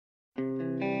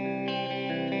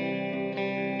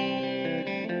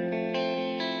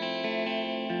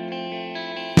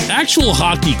Actual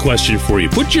hockey question for you.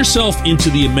 Put yourself into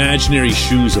the imaginary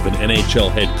shoes of an NHL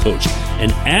head coach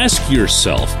and ask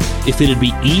yourself if it'd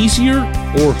be easier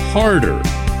or harder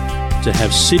to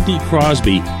have Sidney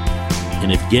Crosby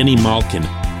and Evgeny Malkin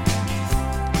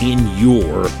in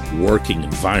your working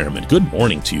environment. Good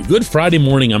morning to you. Good Friday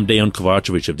morning. I'm Dejan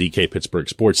Kovacevic of DK Pittsburgh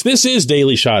Sports. This is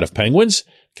Daily Shot of Penguins.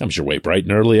 Comes your way bright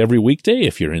and early every weekday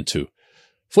if you're into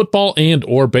football and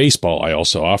or baseball. I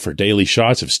also offer daily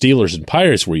shots of Steelers and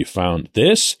Pirates where you found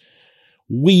this.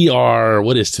 We are,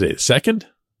 what is today, the 2nd?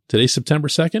 Today's September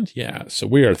 2nd? Yeah, so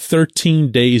we are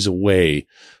 13 days away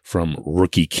from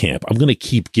rookie camp. I'm going to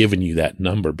keep giving you that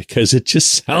number because it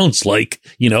just sounds like,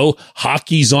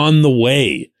 hockey's on the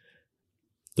way.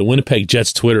 The Winnipeg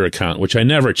Jets Twitter account, which I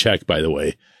never check, by the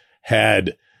way,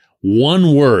 had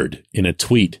one word in a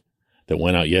tweet that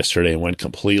went out yesterday and went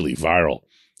completely viral.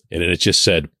 And it just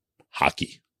said,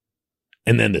 hockey.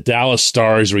 And then the Dallas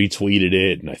Stars retweeted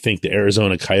it, and I think the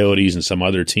Arizona Coyotes and some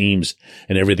other teams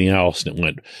and everything else, and it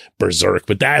went berserk.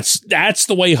 But that's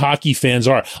the way hockey fans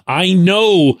are. I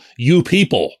know you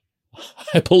people.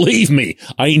 Believe me,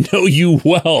 I know you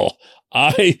well.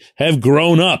 I have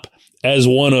grown up as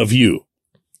one of you,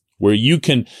 where you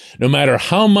can, no matter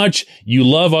how much you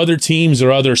love other teams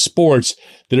or other sports,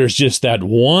 there's just that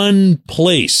one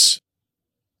place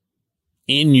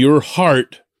in your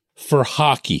heart for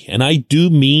hockey. And I do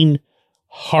mean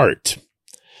heart.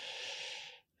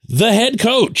 The head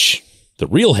coach, the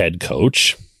real head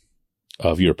coach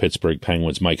of your Pittsburgh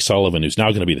Penguins, Mike Sullivan, who's now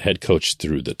going to be the head coach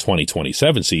through the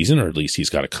 2027 season, or at least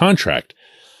he's got a contract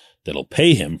that'll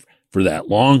pay him for that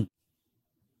long,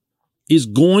 is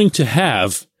going to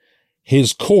have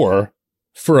his core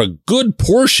for a good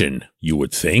portion, you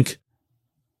would think,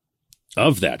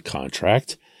 of that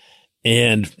contract.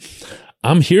 And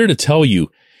I'm here to tell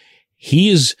you, he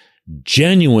is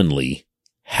genuinely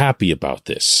happy about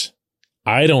this.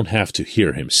 I don't have to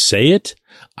hear him say it.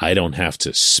 I don't have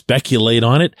to speculate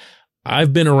on it.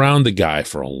 I've been around the guy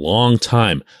for a long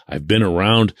time. I've been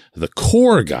around the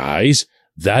core guys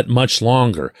that much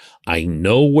longer. I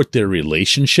know what their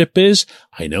relationship is.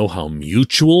 I know how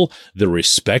mutual the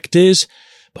respect is.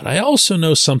 But I also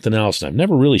know something else, and I've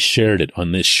never really shared it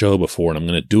on this show before, and I'm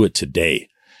going to do it today.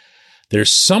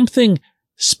 There's something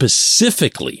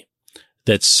specifically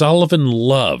that Sullivan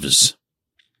loves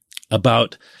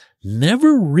about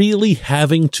never really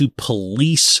having to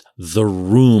police the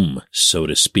room, so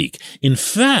to speak. In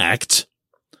fact,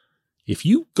 if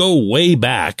you go way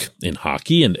back in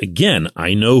hockey, and again,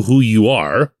 I know who you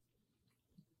are,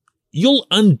 you'll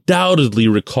undoubtedly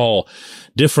recall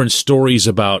different stories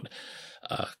about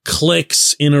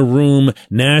cliques in a room,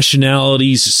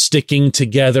 nationalities sticking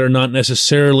together, not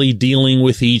necessarily dealing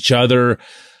with each other,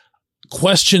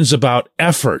 questions about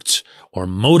effort or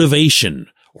motivation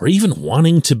or even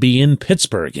wanting to be in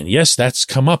Pittsburgh. And yes, that's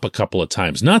come up a couple of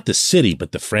times, not the city,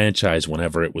 but the franchise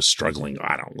whenever it was struggling.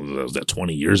 I don't know, was that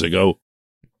 20 years ago?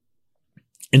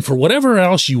 And for whatever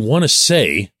else you want to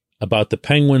say about the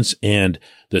Penguins and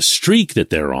the streak that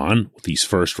they're on with these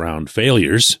first round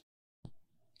failures,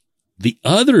 the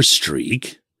other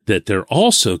streak that they're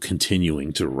also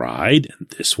continuing to ride, and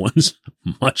this one's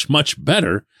much, much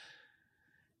better,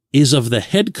 is of the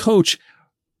head coach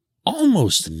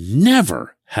almost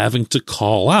never having to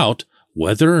call out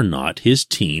whether or not his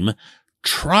team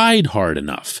tried hard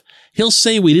enough. He'll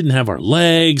say we didn't have our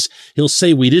legs. He'll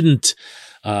say we didn't,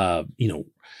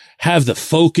 have the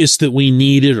focus that we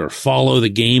needed or follow the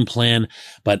game plan.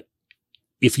 But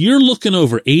if you're looking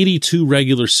over 82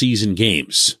 regular season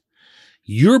games,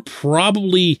 you're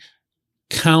probably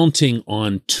counting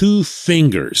on 2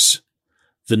 fingers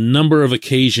the number of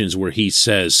occasions where he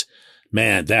says,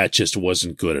 man, that just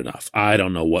wasn't good enough. I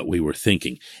don't know what we were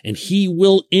thinking. And he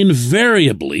will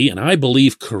invariably, and I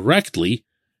believe correctly,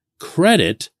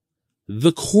 credit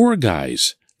the core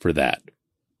guys for that.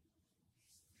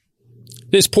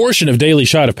 This portion of Daily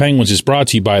Shot of Penguins is brought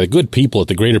to you by the good people at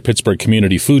the Greater Pittsburgh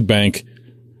Community Food Bank,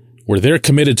 where they're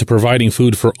committed to providing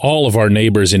food for all of our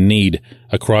neighbors in need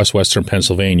across Western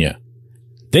Pennsylvania.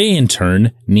 They, in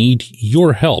turn, need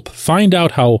your help. Find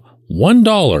out how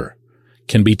 $1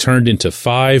 can be turned into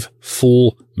 5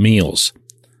 full meals.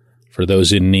 For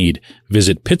those in need,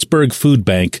 visit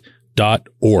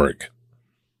pittsburghfoodbank.org.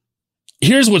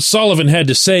 Here's what Sullivan had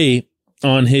to say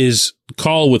on his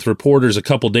call with reporters a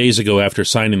couple days ago after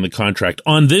signing the contract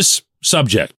on this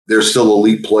subject. There's still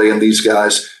elite play in these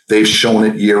guys. They've shown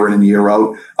it year in and year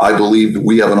out. I believe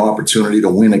we have an opportunity to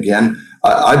win again.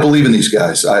 I believe in these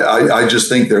guys. I just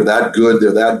think they're that good.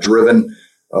 They're that driven,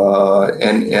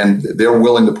 and they're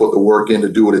willing to put the work in to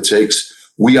do what it takes.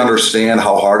 We understand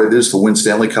how hard it is to win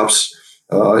Stanley Cups.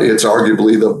 It's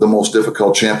arguably the most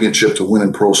difficult championship to win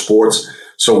in pro sports.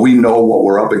 So we know what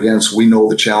we're up against. We know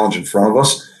the challenge in front of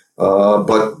us.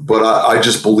 But I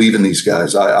just believe in these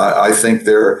guys. I think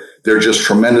they're just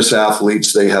tremendous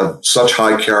athletes. They have such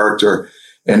high character,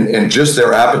 and just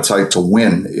their appetite to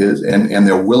win and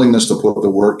their willingness to put the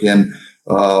work in.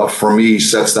 For me,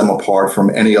 sets them apart from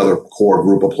any other core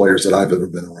group of players that I've ever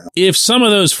been around. If some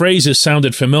of those phrases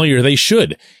sounded familiar, they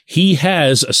should. He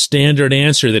has a standard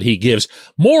answer that he gives.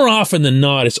 More often than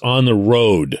not, it's on the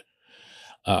road.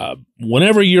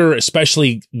 Whenever you're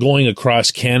especially going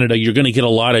across Canada, you're going to get a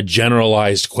lot of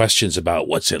generalized questions about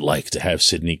what's it like to have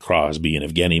Sidney Crosby and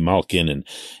Evgeny Malkin, and,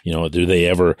 do they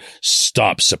ever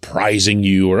stop surprising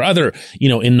you, or other,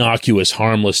 innocuous,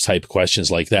 harmless type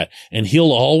questions like that. And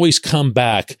he'll always come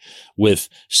back with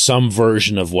some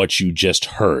version of what you just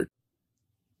heard.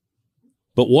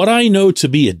 But what I know to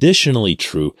be additionally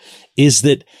true is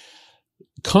that,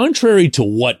 contrary to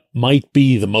what might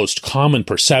be the most common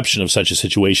perception of such a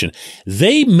situation,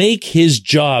 they make his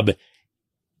job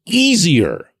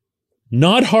easier,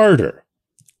 not harder.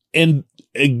 And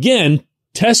again,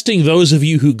 testing those of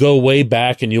you who go way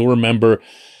back, and you'll remember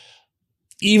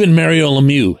even Mario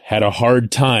Lemieux had a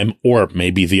hard time, or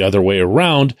maybe the other way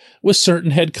around, with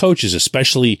certain head coaches,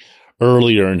 especially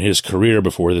earlier in his career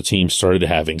before the team started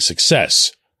having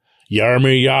success.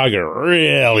 Jaromir Jagr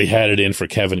really had it in for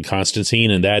Kevin Constantine,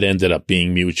 and that ended up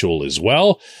being mutual as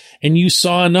well. And you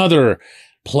saw another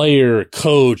player,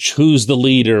 coach, who's the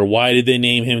leader? Why did they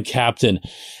name him captain?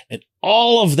 And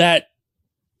all of that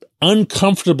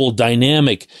uncomfortable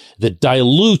dynamic that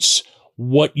dilutes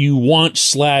what you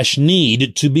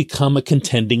want/need to become a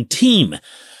contending team.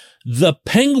 The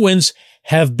Penguins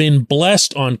have been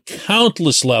blessed on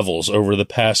countless levels over the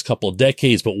past couple of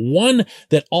decades, but one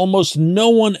that almost no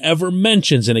one ever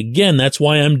mentions, and again, that's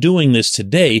why I'm doing this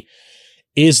today,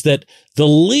 is that the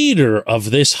leader of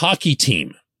this hockey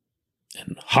team,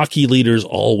 and hockey leaders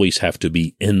always have to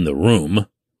be in the room,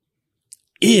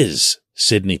 is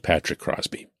Sidney Patrick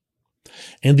Crosby.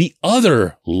 And the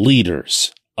other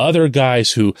leaders, other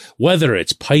guys who, whether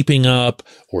it's piping up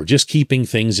or just keeping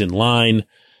things in line,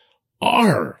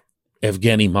 are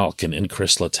Evgeny Malkin and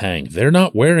Chris Letang. They're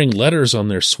not wearing letters on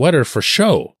their sweater for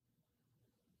show.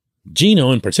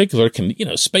 Gino in particular can,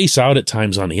 space out at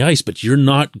times on the ice, but you're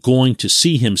not going to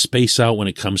see him space out when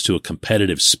it comes to a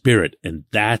competitive spirit. And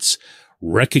that's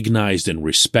recognized and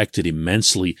respected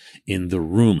immensely in the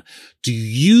room. Do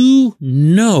you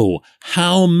know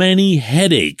how many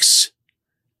headaches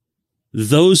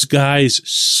those guys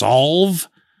solve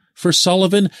for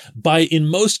Sullivan by, in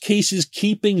most cases,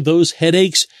 keeping those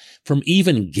headaches from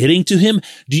even getting to him?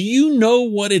 Do you know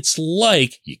what it's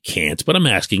like? You can't, but I'm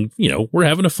asking, we're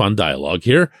having a fun dialogue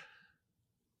here.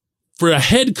 For a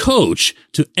head coach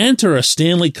to enter a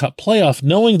Stanley Cup playoff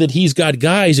knowing that he's got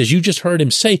guys, as you just heard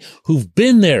him say, who've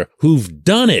been there, who've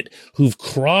done it, who've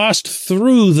crossed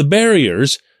through the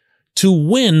barriers to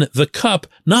win the cup,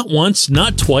 not once,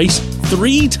 not twice,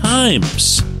 3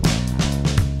 times.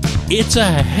 It's a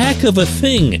heck of a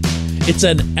thing. It's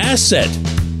an asset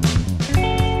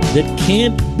that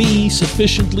can't be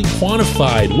sufficiently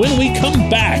quantified. When we come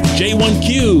back,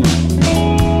 J1Q.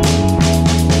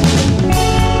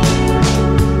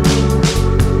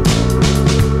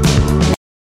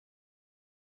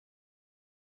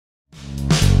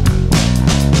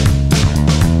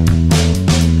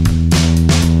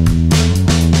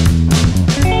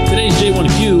 Today's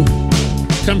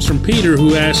J1Q comes from Peter,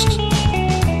 who asked,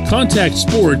 contact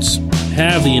sports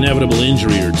have the inevitable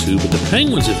injury or two, but the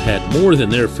Penguins have had more than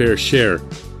their fair share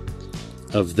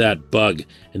of that bug,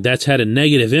 and that's had a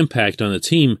negative impact on the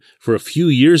team for a few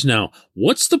years now.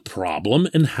 What's the problem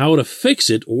and how to fix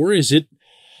it, or is it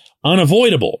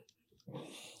unavoidable?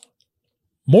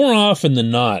 More often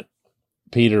than not,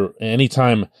 Peter,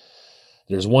 anytime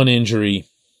there's one injury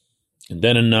and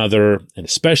then another, and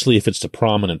especially if it's to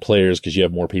prominent players because you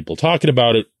have more people talking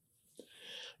about it,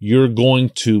 you're going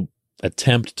to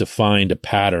attempt to find a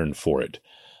pattern for it,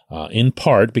 in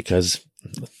part because,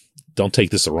 don't take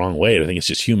this the wrong way, I think it's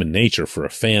just human nature for a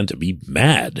fan to be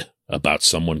mad about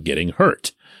someone getting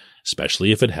hurt,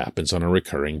 especially if it happens on a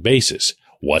recurring basis.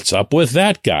 What's up with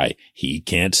that guy? He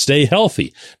can't stay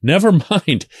healthy. Never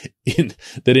mind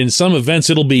that in some events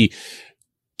it'll be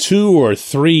 2 or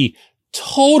 3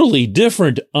 totally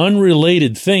different,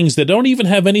 unrelated things that don't even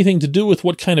have anything to do with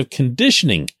what kind of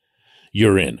conditioning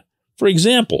you're in. For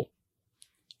example,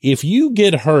 if you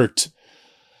get hurt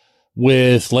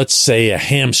with, let's say, a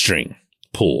hamstring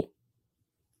pull,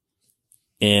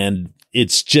 and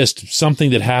it's just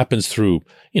something that happens through,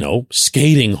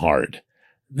 skating hard,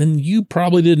 then you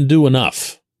probably didn't do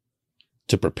enough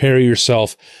to prepare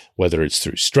yourself, whether it's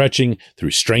through stretching,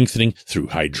 through strengthening, through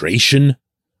hydration,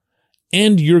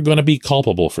 and you're going to be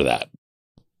culpable for that.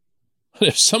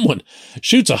 If someone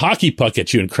shoots a hockey puck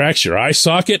at you and cracks your eye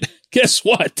socket, guess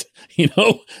what?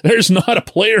 There's not a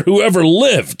player who ever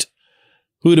lived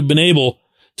who would have been able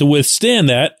to withstand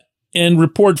that and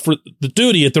report for the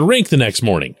duty at the rink the next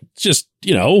morning. It's just,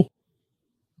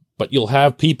 but you'll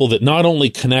have people that not only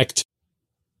connect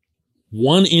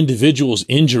one individual's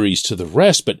injuries to the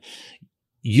rest, but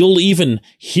you'll even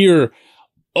hear,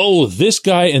 oh, this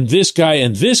guy and this guy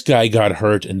and this guy got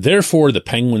hurt, and therefore the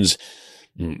Penguins'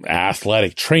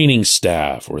 athletic training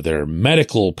staff or their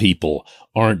medical people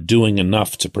aren't doing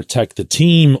enough to protect the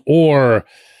team, or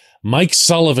Mike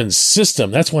Sullivan's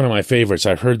system. That's one of my favorites.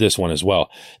 I've heard this one as well,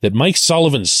 that Mike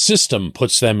Sullivan's system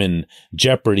puts them in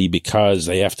jeopardy because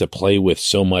they have to play with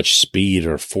so much speed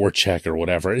or forecheck or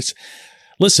whatever.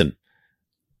 Listen,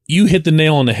 you hit the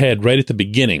nail on the head right at the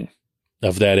beginning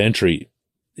of that entry.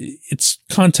 It's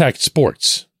contact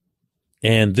sports.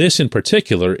 And this in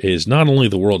particular is not only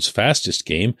the world's fastest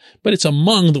game, but it's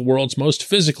among the world's most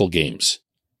physical games.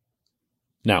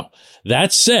 Now,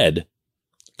 that said,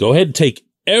 go ahead and take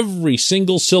every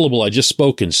single syllable I just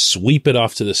spoke and sweep it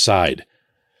off to the side.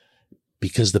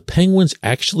 Because the Penguins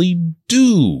actually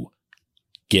do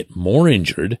get more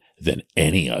injured than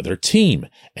any other team.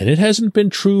 And it hasn't been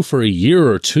true for a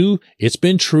year or two. It's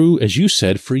been true, as you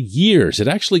said, for years. It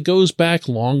actually goes back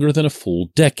longer than a full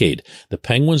decade. The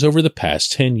Penguins over the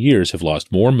past 10 years have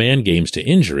lost more man games to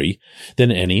injury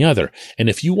than any other. And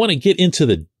if you want to get into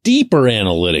the deeper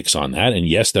analytics on that, and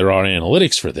yes, there are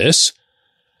analytics for this,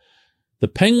 the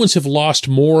Penguins have lost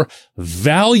more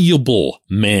valuable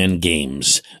man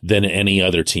games than any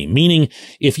other team. Meaning,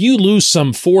 if you lose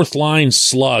some fourth line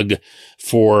slug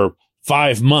for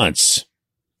 5 months,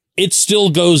 it still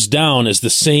goes down as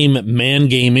the same man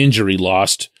game injury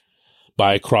lost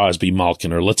by Crosby,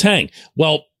 Malkin, or Letang.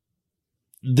 Well,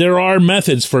 there are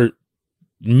methods for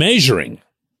measuring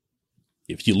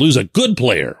if you lose a good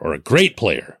player or a great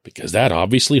player, because that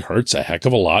obviously hurts a heck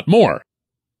of a lot more.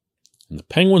 And the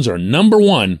Penguins are number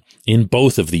one in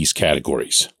both of these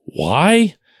categories.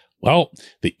 Why? Well,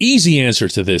 the easy answer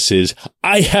to this is,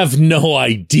 I have no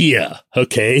idea,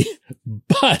 okay?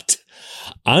 But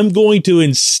I'm going to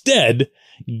instead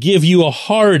give you a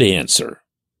hard answer,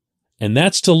 and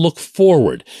that's to look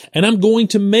forward. And I'm going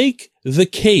to make the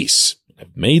case.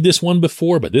 I've made this one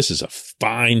before, but this is a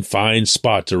fine, fine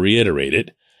spot to reiterate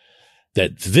it,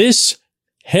 that this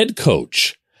head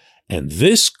coach and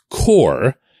this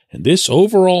core and this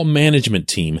overall management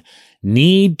team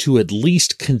need to at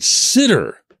least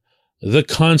consider the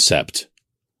concept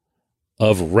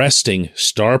of resting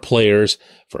star players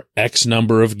for X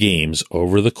number of games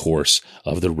over the course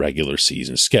of the regular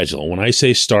season schedule. And when I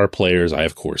say star players, I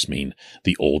of course mean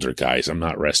the older guys. I'm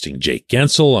not resting Jake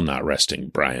Gensel. I'm not resting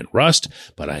Brian Rust,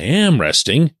 but I am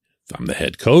resting, if I'm the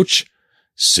head coach,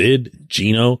 Sid,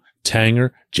 Gino,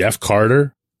 Tanger, Jeff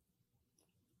Carter,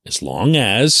 as long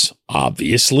as,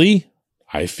 obviously,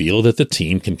 I feel that the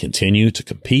team can continue to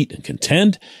compete and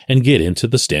contend and get into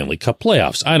the Stanley Cup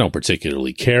playoffs. I don't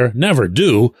particularly care, never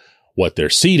do, what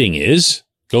their seeding is.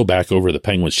 Go back over the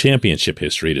Penguins championship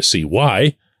history to see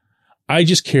why. I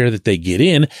just care that they get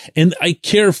in, and I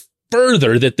care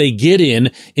further that they get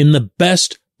in the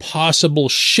best possible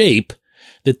shape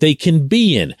that they can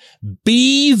be in.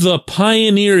 Be the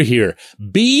pioneer here.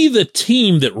 Be the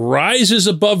team that rises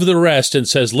above the rest and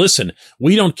says, listen,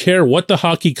 we don't care what the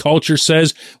hockey culture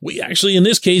says. We actually, in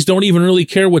this case, don't even really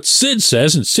care what Sid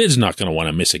says, and Sid's not going to want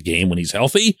to miss a game when he's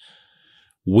healthy.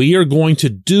 We are going to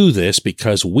do this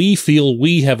because we feel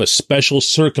we have a special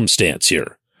circumstance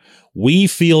here. We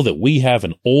feel that we have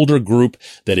an older group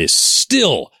that is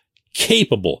still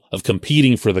capable of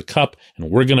competing for the cup,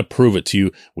 and we're going to prove it to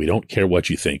you. We don't care what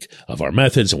you think of our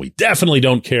methods, and we definitely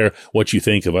don't care what you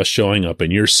think of us showing up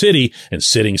in your city and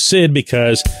sitting Sid,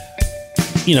 because,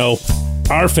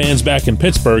 our fans back in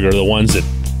Pittsburgh are the ones that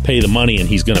pay the money, and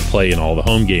he's going to play in all the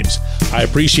home games. I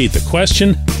appreciate the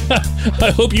question.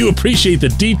 I hope you appreciate the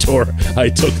detour I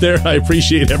took there. I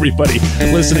appreciate everybody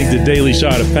listening to Daily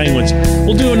Shot of Penguins.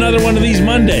 We'll do another one of these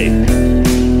Monday.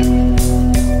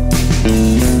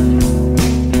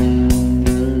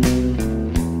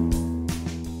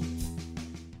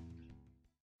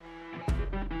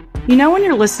 You know when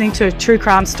you're listening to a true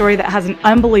crime story that has an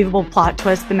unbelievable plot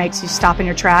twist that makes you stop in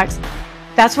your tracks?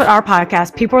 That's what our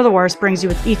podcast, People Are the Worst, brings you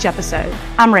with each episode.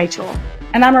 I'm Rachel.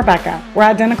 And I'm Rebecca. We're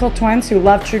identical twins who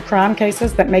love true crime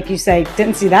cases that make you say,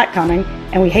 didn't see that coming,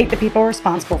 and we hate the people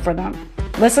responsible for them.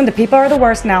 Listen to People Are the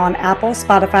Worst now on Apple,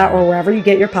 Spotify, or wherever you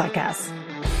get your podcasts.